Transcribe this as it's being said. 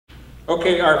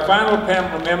Okay, our final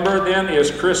panel member then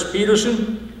is Chris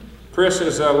Petersen. Chris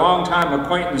is a longtime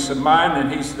acquaintance of mine, and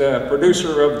he's the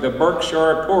producer of the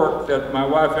Berkshire pork that my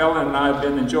wife Ellen and I have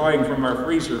been enjoying from our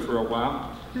freezer for a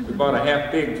while. We bought a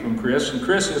half pig from Chris, and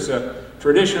Chris is a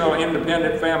traditional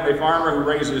independent family farmer who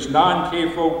raises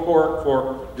non-CAFO pork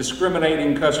for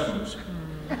discriminating customers.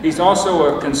 He's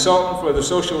also a consultant for the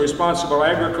Social Responsible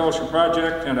Agriculture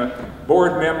Project and a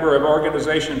board member of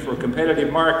Organization for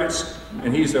Competitive Markets,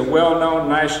 and he's a well-known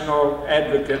national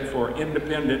advocate for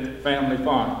independent family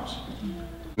farms.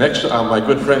 Next, my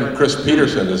good friend Chris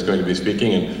Petersen is going to be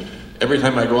speaking, and every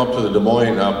time I go up to the Des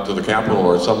Moines, up to the Capitol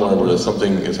or somewhere where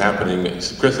something is happening,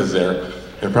 Chris is there,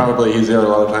 and probably he's there a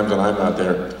lot of times when I'm not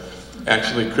there.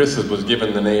 Actually, Chris was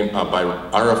given the name by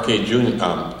RFK Jr.,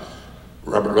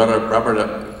 Robert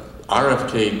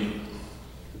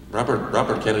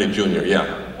Kennedy Jr., yeah.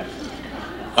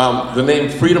 The name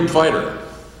Freedom Fighter,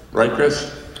 right,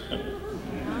 Chris?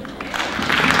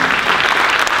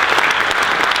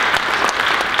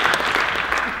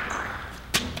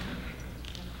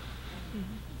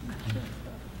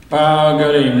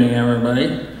 Good evening,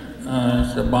 everybody.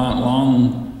 It's a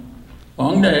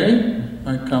long day.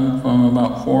 I come from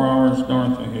about 4 hours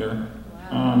north of here.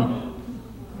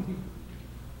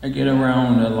 I get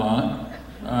around a lot.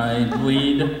 I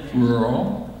bleed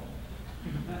rural.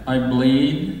 I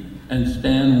bleed and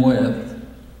stand with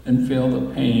and feel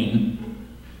the pain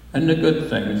and the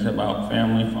good things about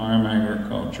family farm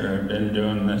agriculture. I've been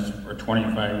doing this for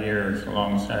 25 years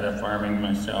alongside of farming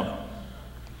myself.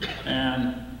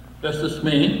 And this is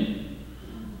me.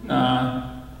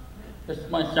 This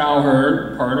is my sow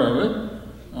herd, part of it.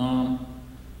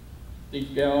 These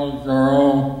gals are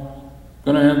all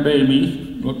gonna have babies.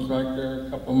 Looks like they're a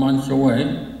couple months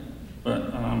away,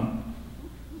 but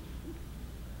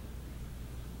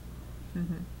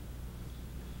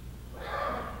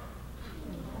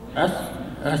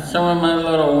that's some of my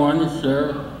little ones. They're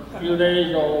a few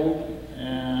days old,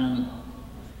 and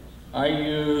I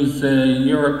use a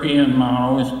European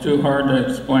model. It's too hard to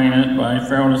explain it, but I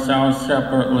throw the sows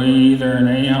separately, either in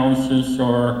A-houses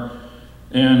or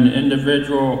in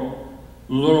individual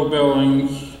little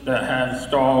buildings that have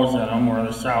stalls in them where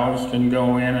the sows can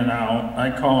go in and out. I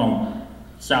call them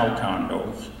sow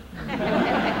condos.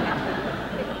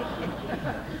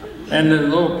 And the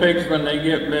little pigs, when they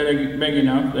get big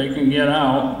enough, they can get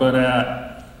out, but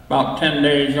at about 10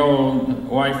 days old, the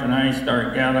wife and I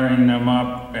start gathering them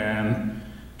up and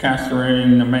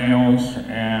castrating the males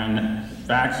and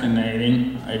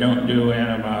vaccinating. I don't do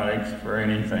antibiotics for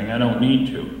anything. I don't need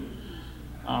to.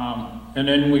 And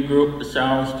then we group the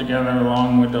sows together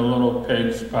along with the little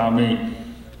pigs, probably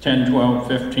 10, 12,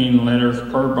 15 litters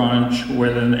per bunch,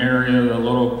 with an area the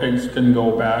little pigs can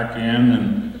go back in,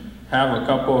 and have a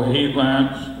couple of heat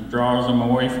lamps, draws them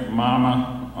away from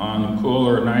mama on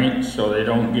cooler nights so they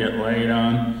don't get laid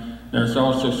on. There's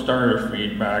also starter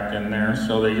feed back in there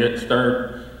so they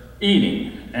start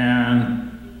eating.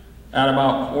 And at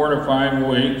about 4 to 5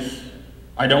 weeks,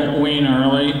 I don't wean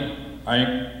early.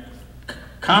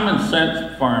 Common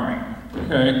sense farming,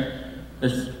 okay?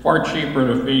 It's far cheaper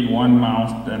to feed 1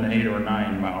 mouse than 8 or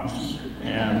 9 mouths.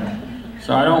 And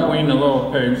so I don't wean the little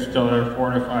pigs till they're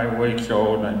 4 to 5 weeks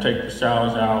old, and I take the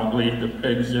sows out, leave the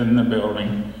pigs in the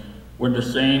building with the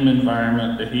same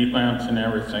environment, the heat lamps and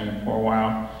everything for a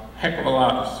while. Heck of a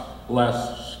lot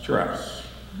less stress.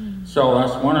 So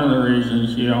that's one of the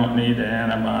reasons you don't need the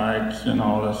antibiotics and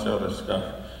all this other stuff.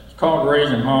 It's called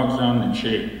raising hogs on the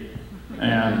cheap.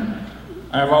 And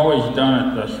I've always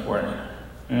done it this way.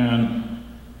 And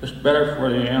it's better for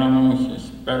the animals, it's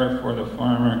better for the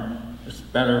farmer, it's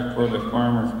better for the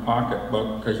farmer's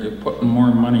pocketbook because you're putting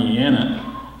more money in it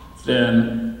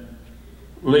than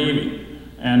leaving.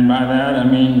 And by that I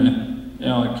mean, the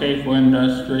CAFO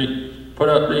industry put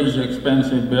up these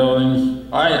expensive buildings.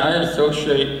 I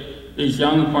associate these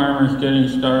young farmers getting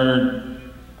started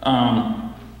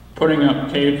putting up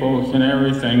CAFOs and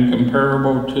everything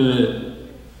comparable to the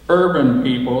urban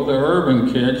people, the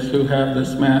urban kids who have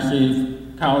this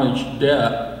massive college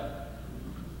debt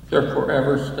they're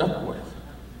forever stuck with.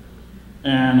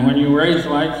 And when you raise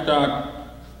livestock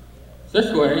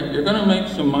this way, you're gonna make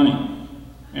some money.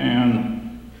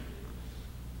 And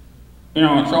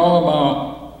it's all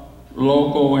about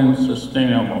local and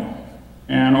sustainable.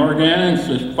 And organics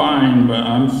is fine, but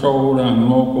I'm sold on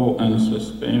local and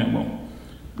sustainable.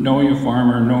 Know your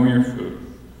farmer, know your food.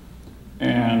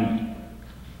 And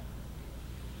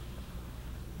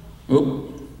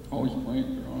always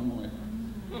pointing the wrong way.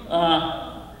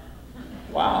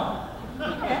 Wow,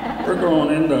 we're going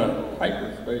into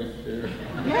hyperspace here.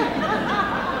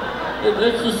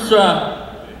 This is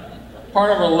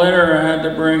part of a litter I had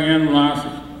to bring in last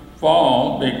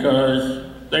fall because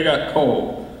they got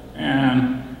cold.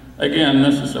 And again,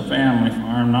 this is a family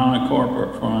farm, not a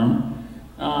corporate farm.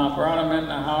 Brought them in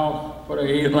the house, put a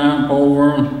heat lamp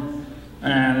over them,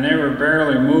 and they were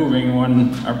barely moving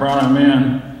when I brought them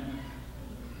in.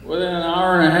 Within an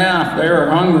hour and a half, they were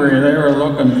hungry. They were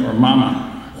looking for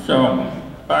mama. So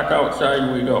back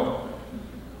outside we go.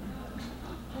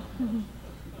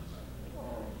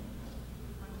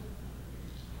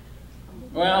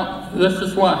 Well, this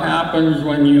is what happens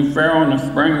when you farrow in the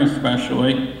spring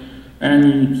especially,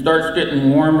 and it starts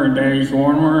getting warmer days,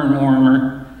 warmer and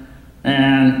warmer,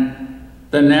 and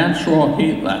the natural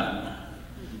heat lap.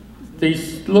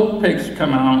 These little pigs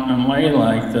come out and lay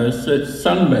like this, it's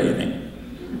sunbathing.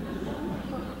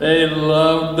 They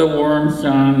love the warm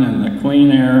sun and the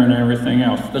clean air and everything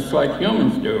else, just like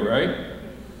humans do, right?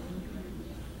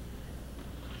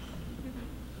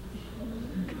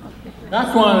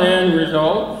 That's one of the end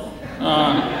results.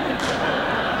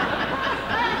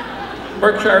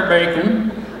 Berkshire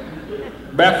bacon,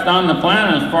 best on the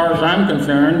planet as far as I'm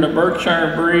concerned. The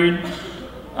Berkshire breed,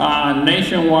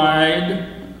 nationwide,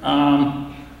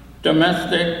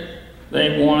 domestic,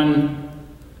 they've won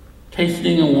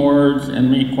tasting awards and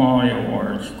meat quality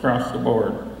awards across the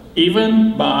board,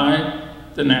 even by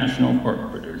the national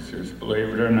pork producers, believe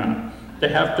it or not. They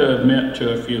have to admit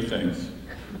to a few things.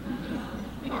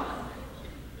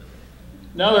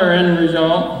 Another end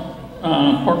result,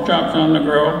 pork chops on the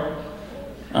grill.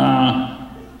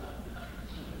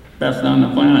 Best on the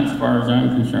planet as far as I'm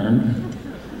concerned.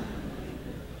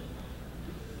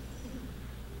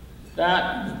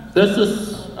 This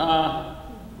is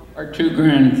our two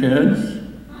grandkids,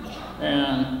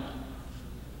 and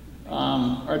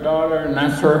our daughter, and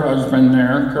that's her husband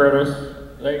there, Curtis.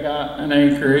 They got an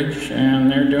acreage, and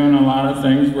they're doing a lot of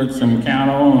things with some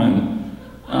cattle and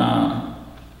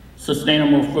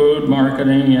sustainable food,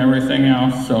 marketing, everything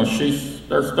else. So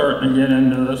they're starting to get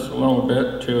into this a little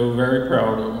bit too, very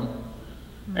proud of them.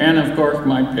 And of course,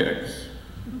 my pigs.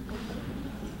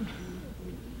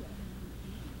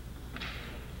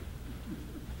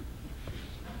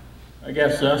 I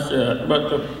guess that's it. But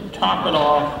to top it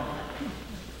off,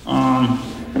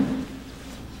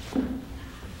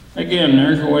 again,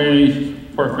 there's ways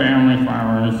for family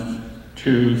farmers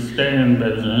to stay in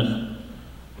business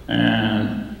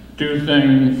and do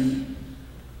things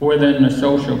within the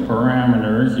social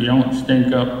parameters. You don't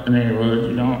stink up the neighborhood,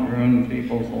 you don't ruin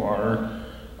people's water.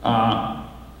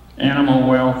 Animal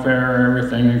welfare,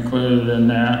 everything included in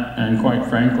that, and quite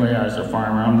frankly, as a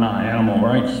farmer, I'm not an animal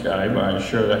rights guy, but I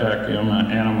sure the heck am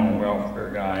an animal welfare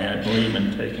guy. I believe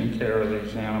in taking care of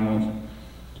these animals.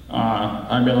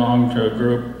 I belong to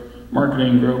a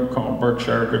marketing group called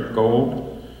Berkshire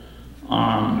Gold.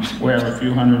 We have a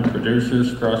few hundred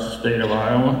producers across the state of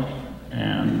Iowa,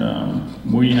 and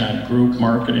we have group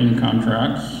marketing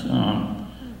contracts,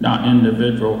 not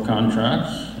individual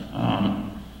contracts,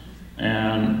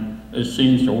 and it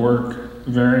seems to work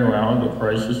very well. The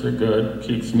prices are good,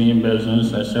 keeps me in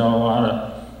business. I sell a lot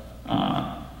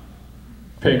of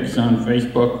pigs on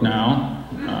Facebook now,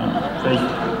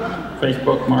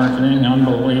 Facebook marketing,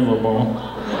 unbelievable.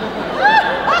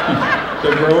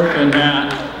 The growth in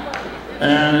that.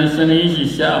 And it's an easy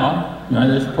sell. I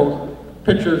just post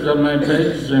pictures of my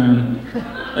pigs and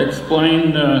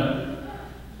explain the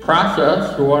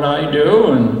process for what I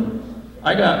do. And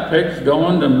I got pigs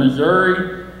going to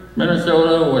Missouri,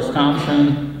 Minnesota,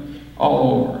 Wisconsin,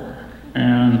 all over.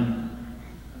 And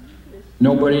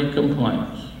nobody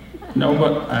complains.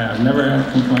 I have never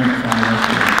had complaints on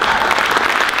this.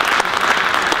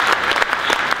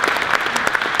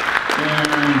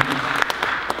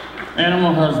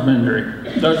 Animal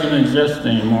husbandry doesn't exist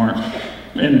anymore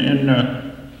in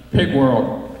the pig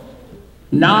world.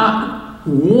 Not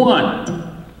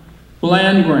one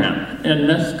land grant in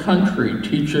this country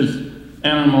teaches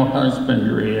animal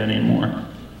husbandry anymore.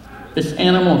 It's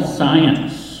animal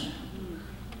science.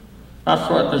 That's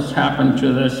what has happened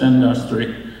to this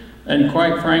industry. And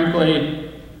quite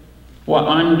frankly, what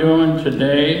I'm doing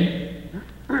today,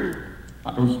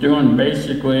 I was doing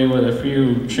basically with a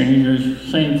few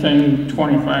changes, same thing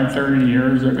 25, 30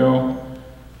 years ago.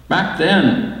 Back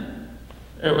then,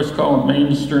 it was called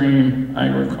mainstream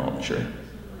agriculture.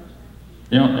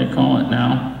 You know what they call it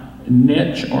now?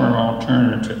 Niche or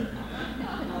alternative.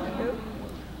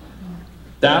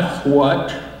 That's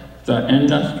what the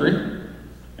industry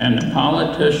and the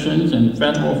politicians and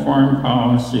federal farm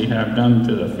policy have done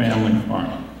to the family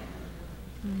farm.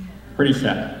 Pretty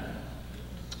sad.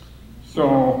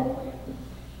 So,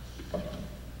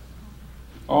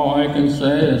 all I can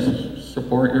say is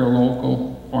support your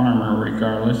local farmer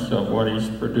regardless of what he's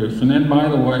producing. And by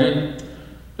the way,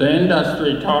 the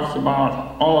industry talks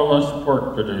about all of us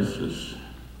pork producers.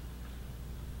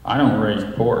 I don't raise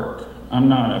pork. I'm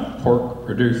not a pork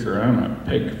producer, I'm a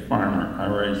pig farmer. I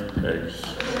raise pigs.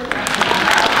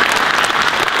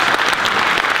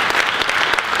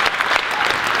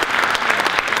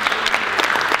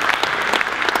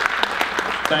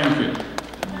 Thank you.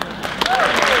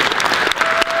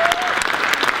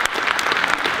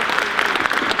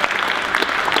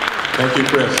 Thank you,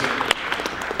 Chris.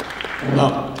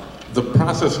 The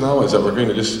process now is that we're going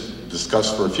to just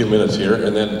discuss for a few minutes here,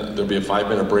 and then there'll be a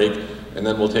 5-minute break, and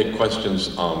then we'll take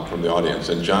questions from the audience.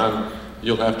 And John,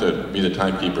 you'll have to be the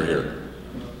timekeeper here.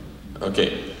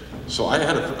 Okay, so I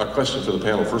had a question for the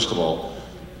panel. First of all,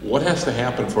 what has to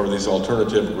happen for these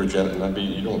alternative,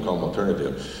 you don't call them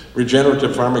alternative,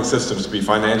 regenerative farming systems to be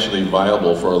financially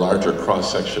viable for a larger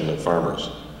cross-section of farmers?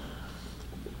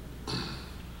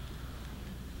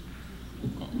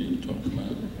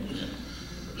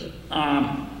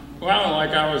 Well, like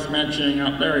I was mentioning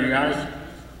up there, you guys,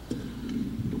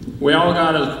 we all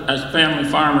got to, as family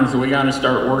farmers, we got to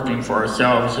start working for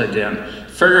ourselves again.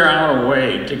 Figure out a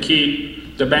way to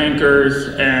keep the bankers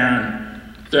and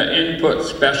the input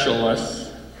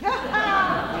specialists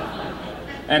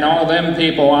and all them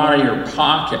people out of your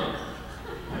pocket.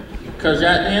 Because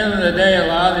at the end of the day, a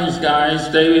lot of these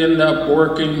guys, they end up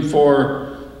working for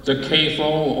the CAFO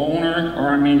owner,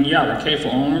 or the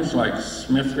CAFO owners like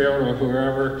Smithfield or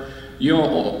whoever.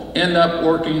 You'll end up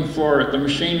working for the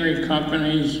machinery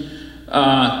companies,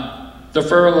 the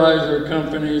fertilizer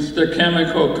companies, the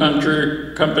chemical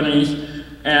companies,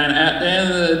 and at the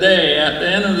end of the day, at the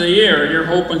end of the year, you're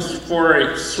hoping for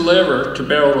a sliver to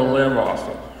be able to live off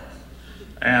of.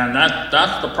 And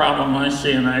that's the problem I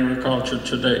see in agriculture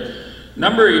today. A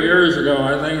number of years ago,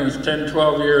 I think it was 10,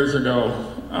 12 years ago,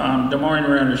 Des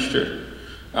Moines Register,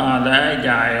 the ag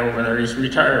guy over there, he's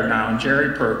retired now,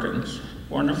 Jerry Perkins,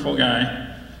 wonderful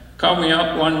guy, called me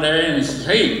up one day and he says,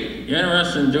 "Hey, you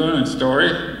interested in doing a story?"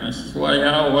 I said, "Well,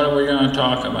 yeah, what are we going to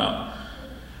talk about?"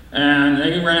 And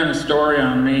he ran a story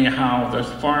on me how this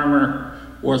farmer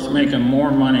was making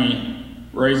more money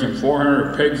raising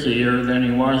 400 pigs a year than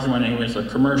he was when he was a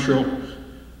commercial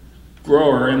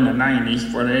grower in the 90s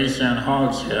before the JFAN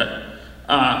hogs hit,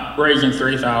 raising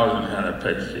 3,000 head of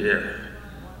pigs a year.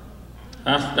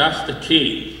 That's the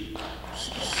key.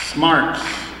 Smarts.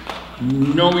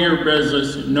 Know your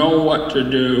business, know what to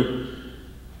do.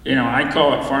 You know, I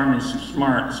call it farming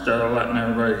smart instead of letting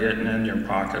everybody get in your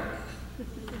pocket.